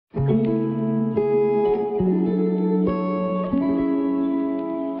Hey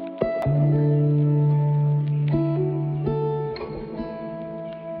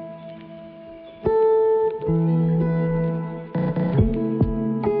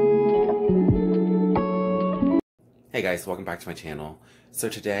guys, welcome back to my channel. So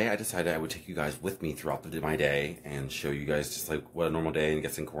today I decided I would take you guys with me throughout my day and show you guys just like what a normal day, I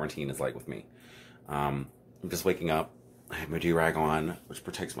guess, in quarantine is like with me. I'm just waking up. I have my do-rag on, which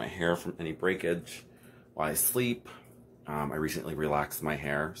protects my hair from any breakage while I sleep. I recently relaxed my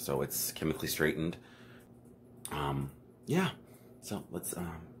hair, so it's chemically straightened. Yeah, so let's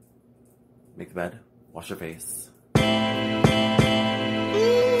make the bed, wash your face.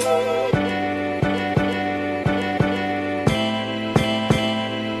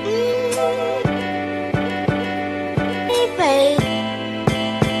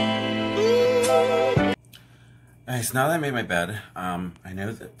 Alright, so now that I made my bed, I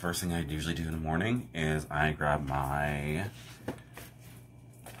know the first thing I usually do in the morning is I grab my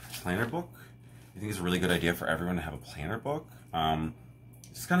planner book. I think it's a really good idea for everyone to have a planner book. It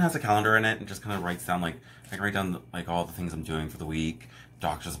just kind of has a calendar in it and just kind of writes down, like, I can write down like all the things I'm doing for the week,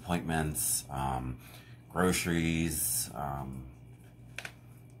 doctor's appointments, groceries,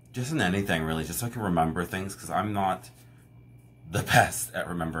 just in anything really, just so I can remember things, because I'm not the best at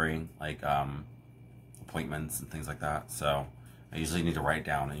remembering, like, appointments and things like that, so I usually need to write it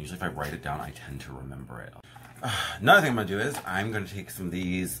down, and usually if I write it down I tend to remember it. Another thing I'm going to do is I'm going to take some of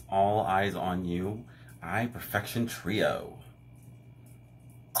these All Eyes on You Eye Perfection Trio.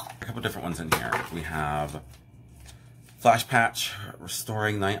 A couple different ones in here. We have Flash Patch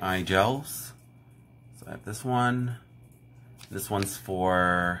Restoring Night Eye Gels. So I have this one. This one's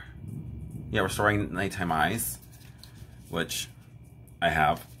for, yeah, restoring nighttime eyes, which I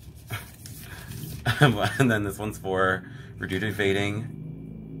have. And then this one's for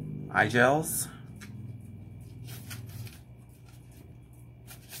rejuvenating eye gels.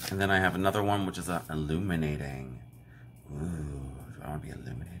 And then I have another one which is illuminating. Ooh, do I want to be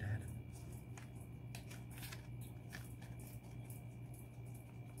illuminated?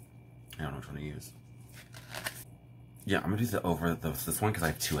 I don't know which one to use. Yeah, I'm gonna do this one because I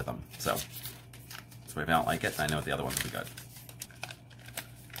have two of them. So if I don't like it, I know the other one will be good.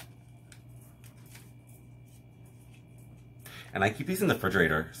 And I keep these in the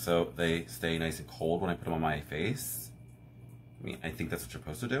refrigerator so they stay nice and cold when I put them on my face. I mean, I think that's what you're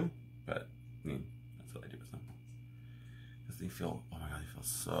supposed to do, but I mean, that's what I do with them. Because they feel, oh my god, they feel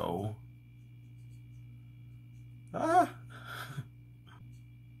so... Ah!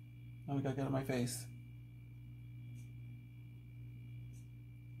 Oh my god, get out of my face.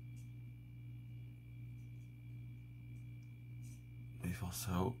 They feel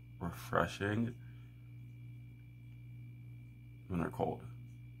so refreshing when they're cold.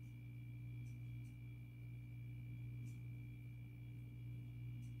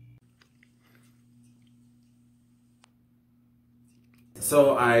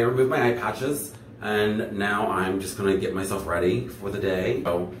 So I removed my eye patches, and now I'm just gonna get myself ready for the day.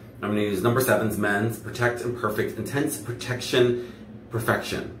 So I'm gonna use number 7's Men's Protect and Perfect Intense Protection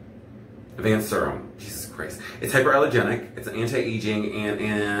Perfection Advanced Serum. Jesus Christ. It's hyperallergenic, it's anti-aging, and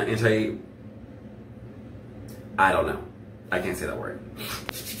I don't know. I can't say that word.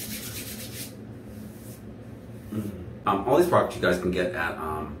 All these products you guys can get at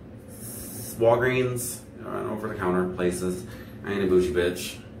Walgreens, over-the-counter places. I ain't a bougie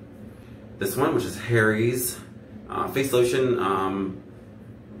bitch. This one, which is Harry's face lotion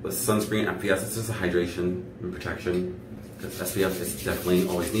with sunscreen FPS. It's just a hydration and protection, because SPF is definitely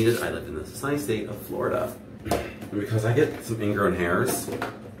always needed. I live in the sunny state of Florida. And because I get some ingrown hairs,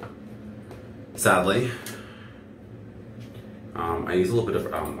 sadly, I use a little bit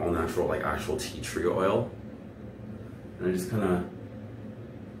of all natural, like actual tea tree oil, and I just kind of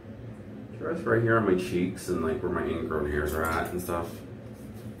rest right here on my cheeks and like where my ingrown hairs are at and stuff.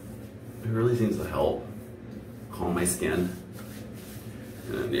 It really seems to help calm my skin.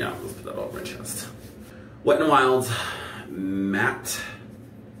 And yeah, let's put that all over my chest. Wet n Wild's matte.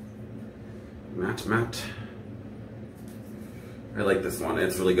 I like this one.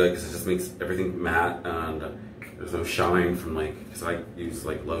 It's really good because it just makes everything matte, and there's no shine from, like, because I use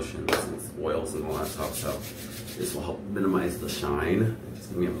like lotions and oils and all that stuff, so this will help minimize the shine. Just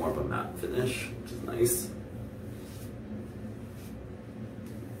give me more of a matte finish, which is nice.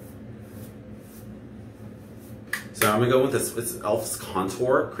 So I'm gonna go with this. It's e.l.f.'s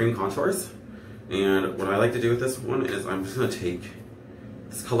cream contours, and what I like to do with this one is I'm just gonna take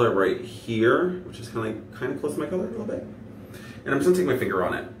this color right here, which is kind of close to my color a little bit, and I'm just gonna take my finger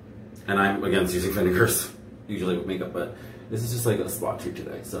on it. And I'm against using fingers usually with makeup, but This is just like a spot treat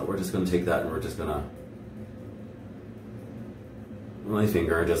today. So we're just gonna take that and we're just gonna, with my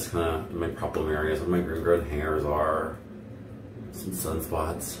finger, just kinda in my problem areas where my green growth hairs are, some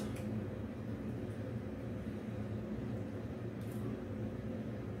sunspots.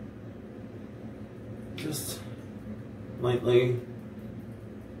 Just lightly.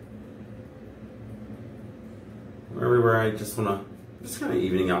 Everywhere I just wanna, just kinda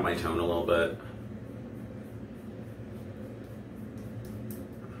evening out my tone a little bit.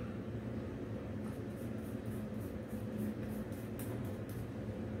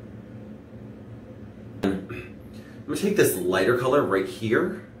 I'm gonna take this lighter color right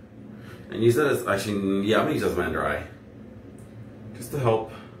here and use that as, actually, yeah, I'm gonna use that as my under eye. Just to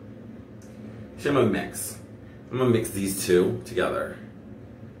help. Actually, I'm gonna mix. I'm gonna mix these two together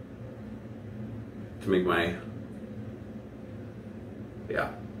to make my,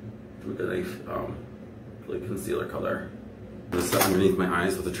 yeah, to make a nice, like concealer color. I'm gonna start underneath my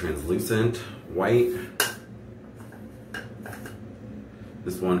eyes with a translucent white.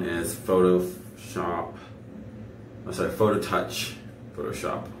 This one is Photoshop. Oh, sorry, Phototouch,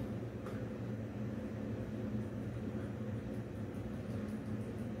 Photoshop.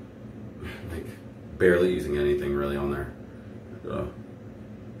 Like, barely using anything really on there.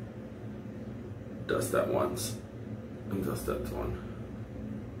 Dust that once, and dust that one.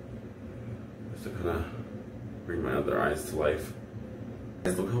 Just to kind of bring my other eyes to life.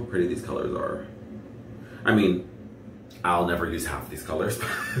 Guys, look how pretty these colors are. I mean, I'll never use half these colors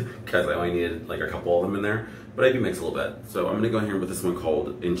because I only needed like a couple of them in there, but I do mix a little bit. So I'm gonna go here with this one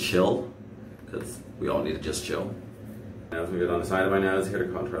called In Chill, because we all need to just chill. As we get on the side of my nose here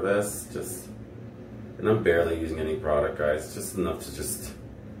to contour this, just, and I'm barely using any product, guys, just enough to just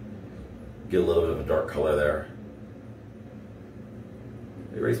get a little bit of a dark color there.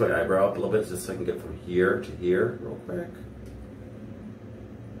 I raise my eyebrow up a little bit just so I can get from here to here real quick.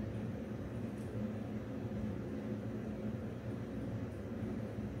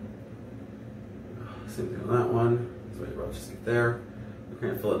 Same thing on that one. So eyebrow just get there. I'm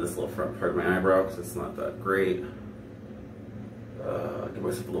going to fill in this little front part of my eyebrow because it's not that great. Give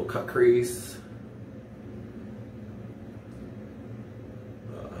myself a little cut crease.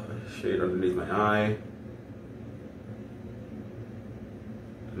 Shade underneath my eye.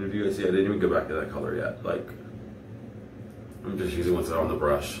 And if you guys see, I didn't even go back to that color yet. Like, I'm just using what's on the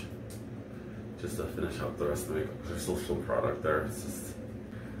brush just to finish out the rest of the makeup. There's still some product there. It's just...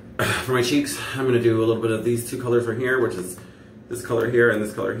 For my cheeks, I'm going to do a little bit of these two colors right here, which is this color here and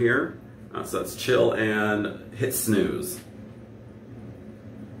this color here. So that's Chill and Hit Snooze.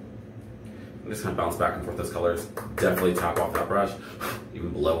 I'm just kind of bounce back and forth those colors. Definitely tap off that brush, even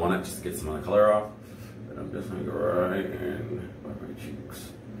blow on it just to get some of the color off. And I'm just going to go right in by my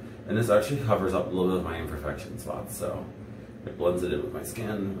cheeks. And this actually covers up a little bit of my imperfection spots, so it blends it in with my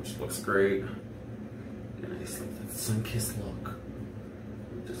skin, which looks great. And I just like that sun-kissed look.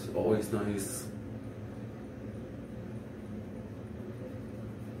 Just always nice.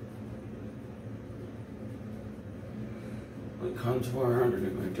 Like contour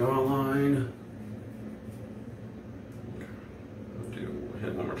underneath my jawline. I'll do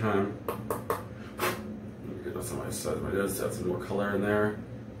hit one more time. Let me get this on my side of my nose to add some more color in there.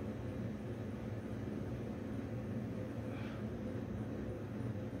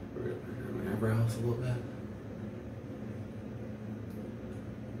 My eyebrows a little bit.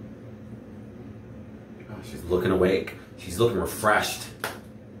 She's looking awake. She's looking refreshed.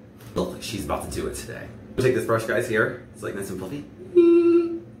 Look like she's about to do it today. I'll take this brush, guys, here. It's like nice and fluffy.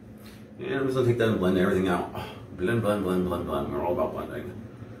 And I'm just gonna take that and blend everything out. Blend, blend, blend, blend, blend. We're all about blending.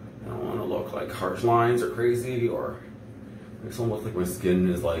 I don't want to look like harsh lines or crazy or make someone look like my skin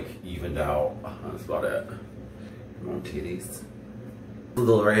is like evened out. That's about it. Come on, titties. The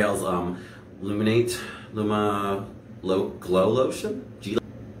L'Oreal's Luminate Glow Lotion.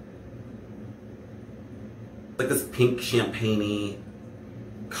 Like this pink champagne-y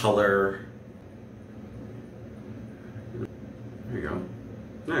color. There you go.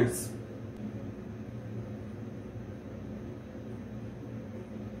 Nice.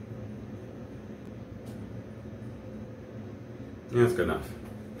 Yeah, that's good enough.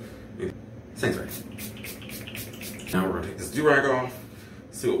 Thanks, right. Now we're gonna take this do-rag off,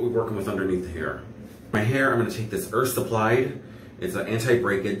 see what we're working with underneath here. My hair, I'm gonna take this Earth Supplied. It's an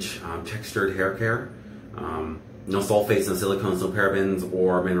anti-breakage textured hair care. No sulfates, no silicones, no parabens,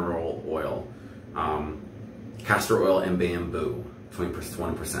 or mineral oil. Castor oil and bamboo,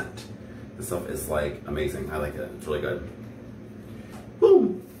 20%. This stuff is like amazing. I like it. It's really good.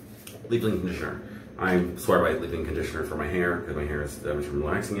 Boom! Leave-in conditioner. I swear by leave-in conditioner for my hair because my hair is damaged from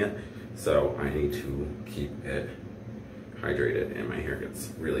relaxing it. So I need to keep it hydrated and my hair gets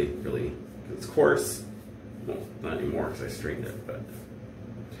really, really, it's coarse. Well, not anymore because I straightened it, but.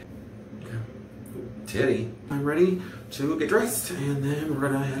 Titty. I'm ready to get dressed and then we're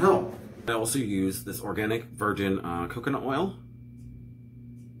gonna head out. I also use this organic virgin coconut oil.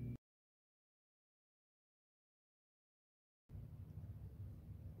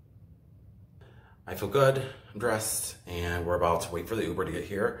 I feel good, I'm dressed, and we're about to wait for the Uber to get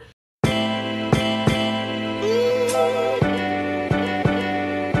here.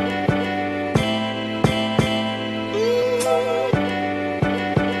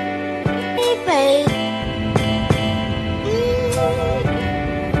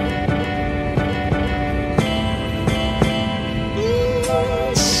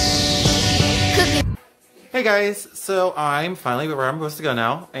 Hey guys, so I'm finally where I'm supposed to go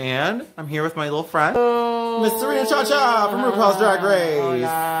now, and I'm here with my little friend, Miss Serena Cha-Cha from RuPaul's Drag Race.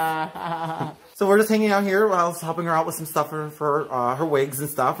 So we're just hanging out here while I was helping her out with some stuff for her wigs and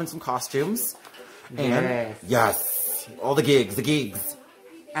stuff and some costumes. And yes, all the gigs.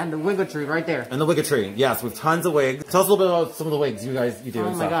 And the wiggetry right there. And the wiggetry, yes, with tons of wigs. Tell us a little bit about some of the wigs you do.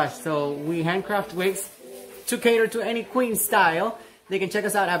 Oh my gosh, so we handcraft wigs to cater to any queen style. They can check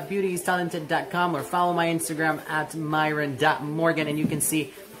us out at beautyistalented.com or follow my Instagram at myron.morgan, and you can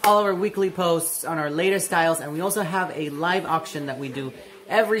see all of our weekly posts on our latest styles. And we also have a live auction that we do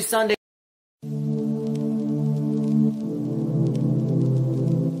every Sunday.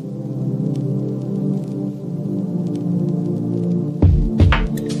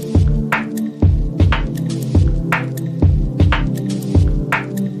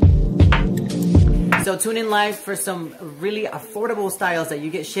 So tune in live for some really affordable styles that you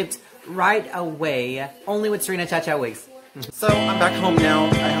get shipped right away, only with Serena Cha-Cha wigs. So I'm back home now.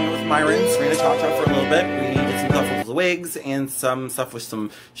 I hung out with Myron, Serena Cha-Cha for a little bit. We did some stuff with the wigs and some stuff with some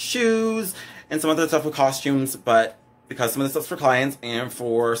shoes and some other stuff with costumes, but because some of the stuff's for clients and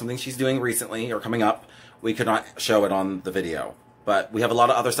for something she's doing recently or coming up, we could not show it on the video. But we have a lot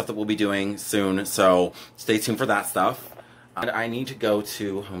of other stuff that we'll be doing soon, so stay tuned for that stuff. And I need to go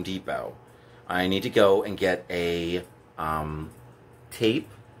to Home Depot. I need to go and get a tape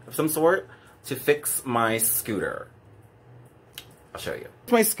of some sort to fix my scooter. I'll show you.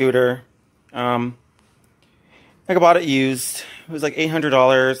 It's my scooter. I bought it used. It was like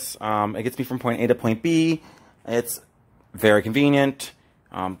 $800. It gets me from point A to point B. It's very convenient.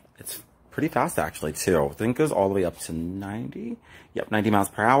 It's pretty fast actually too. I think it goes all the way up to 90. Yep, 90 miles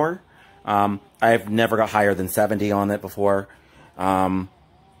per hour. I've never got higher than 70 on it before.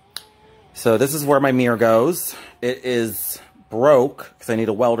 So this is where my mirror goes. It is broke because I need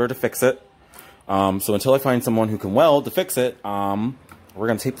a welder to fix it. So until I find someone who can weld to fix it, we're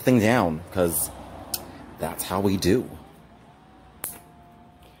going to tape the thing down because that's how we do.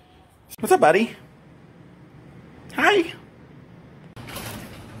 What's up, buddy? Hi.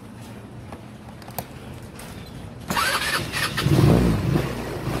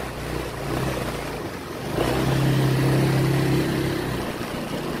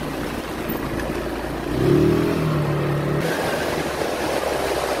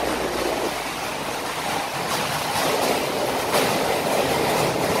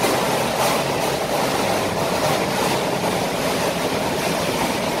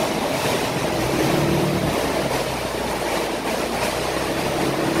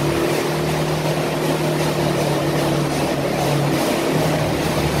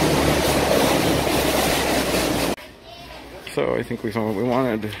 So I think we found what we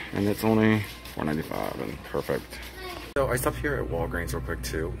wanted, and it's only $4.95 and perfect. So I stopped here at Walgreens real quick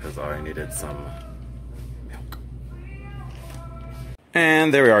too, because I needed some milk.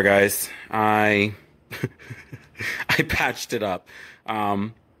 And there we are, guys. I patched it up.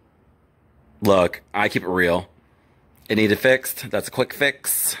 Look, I keep it real. It needed fixed. That's a quick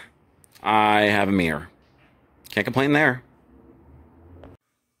fix. I have a mirror. Can't complain there.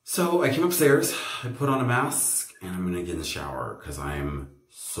 So I came upstairs, I put on a mask, and I'm gonna get in the shower because I'm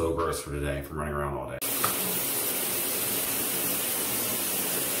so gross for today from running around all day.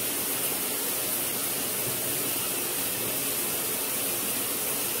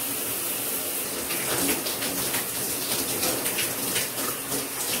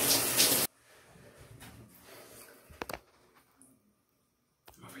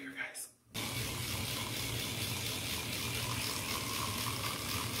 Over here, guys.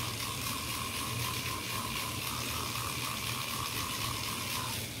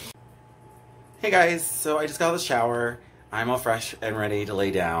 Hey guys, so I just got out of the shower. I'm all fresh and ready to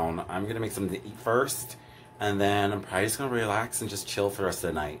lay down. I'm gonna make something to eat first, and then I'm probably just gonna relax and just chill for the rest of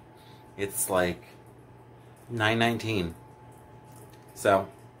the night. It's like 9:19. So,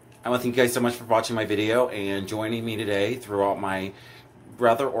 I want to thank you guys so much for watching my video and joining me today throughout my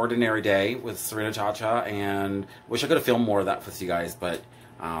rather ordinary day with Serena Cha-Cha, and wish I could have filmed more of that with you guys, but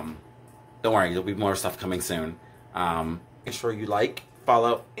don't worry, there'll be more stuff coming soon. Make sure you like,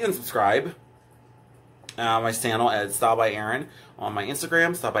 follow, and subscribe. My channel at Style by Erin on my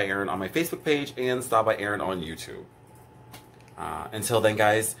Instagram, Style by Erin on my Facebook page, and Style by Erin on YouTube. Until then,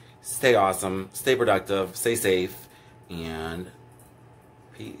 guys, stay awesome, stay productive, stay safe, and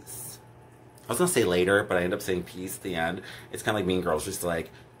peace. I was going to say later, but I end up saying peace at the end. It's kind of like Mean Girls, just like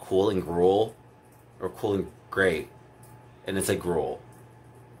cool and gruel, or cool and great, and it's like gruel.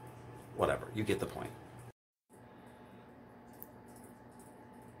 Whatever, you get the point.